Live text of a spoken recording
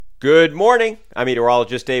Good morning. I'm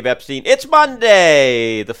meteorologist Dave Epstein. It's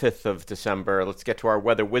Monday, the 5th of December. Let's get to our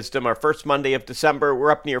weather wisdom. Our first Monday of December.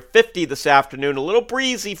 We're up near 50 this afternoon. A little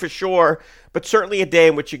breezy for sure, but certainly a day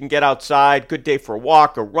in which you can get outside. Good day for a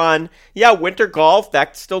walk, a run. Yeah, winter golf.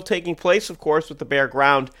 That's still taking place, of course, with the bare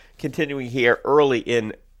ground continuing here early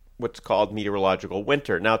in what's called meteorological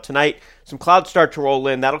winter. Now, tonight, some clouds start to roll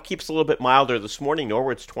in. That'll keep us a little bit milder this morning.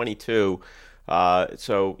 Norwood's 22.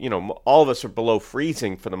 So, all of us are below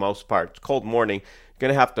freezing for the most part. It's a cold morning.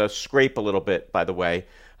 Going to have to scrape a little bit, by the way.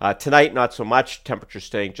 Tonight, not so much. Temperature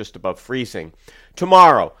staying just above freezing.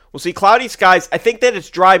 Tomorrow, we'll see cloudy skies. I think that it's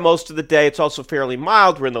dry most of the day. It's also fairly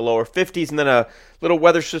mild. We're in the lower 50s. And then a little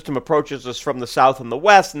weather system approaches us from the south and the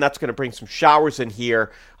west, and that's going to bring some showers in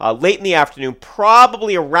here late in the afternoon,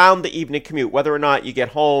 probably around the evening commute. Whether or not you get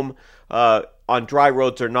home on dry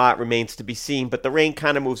roads or not remains to be seen, but the rain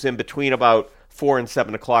kind of moves in between about 4 and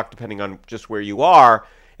 7 o'clock, depending on just where you are.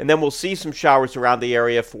 And then we'll see some showers around the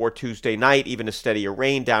area for Tuesday night, even a steadier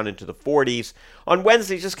rain down into the 40s. On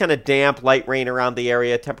Wednesday, just kind of damp, light rain around the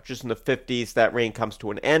area, temperatures in the 50s. That rain comes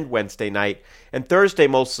to an end Wednesday night. And Thursday,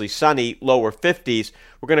 mostly sunny, lower 50s.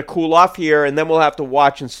 We're going to cool off here, and then we'll have to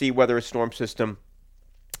watch and see whether a storm system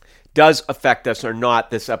does affect us or not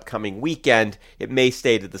this upcoming weekend. It may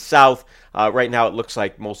stay to the south. Right now it looks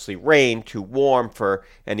like mostly rain, too warm for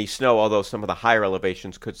any snow, although some of the higher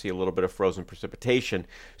elevations could see a little bit of frozen precipitation.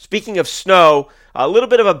 Speaking of snow, a little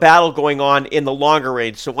bit of a battle going on in the longer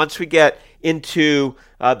range. So once we get into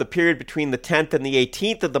the period between the 10th and the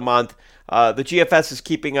 18th of the month, the GFS is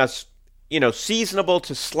keeping us seasonable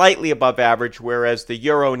to slightly above average, whereas the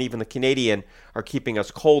Euro and even the Canadian are keeping us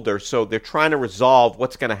colder. So they're trying to resolve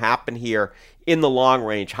what's going to happen here in the long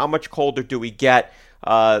range. How much colder do we get?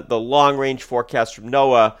 The long range forecast from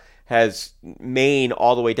NOAA has Maine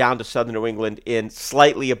all the way down to southern New England in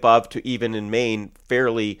slightly above to even in Maine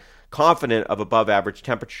fairly confident of above average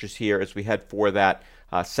temperatures here as we head for that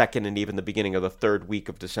second and even the beginning of the third week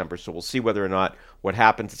of December. So we'll see whether or not what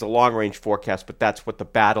happens. It's a long-range forecast, but that's what the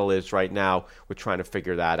battle is right now. We're trying to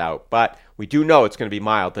figure that out. But we do know it's going to be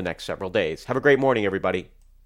mild the next several days. Have a great morning, everybody.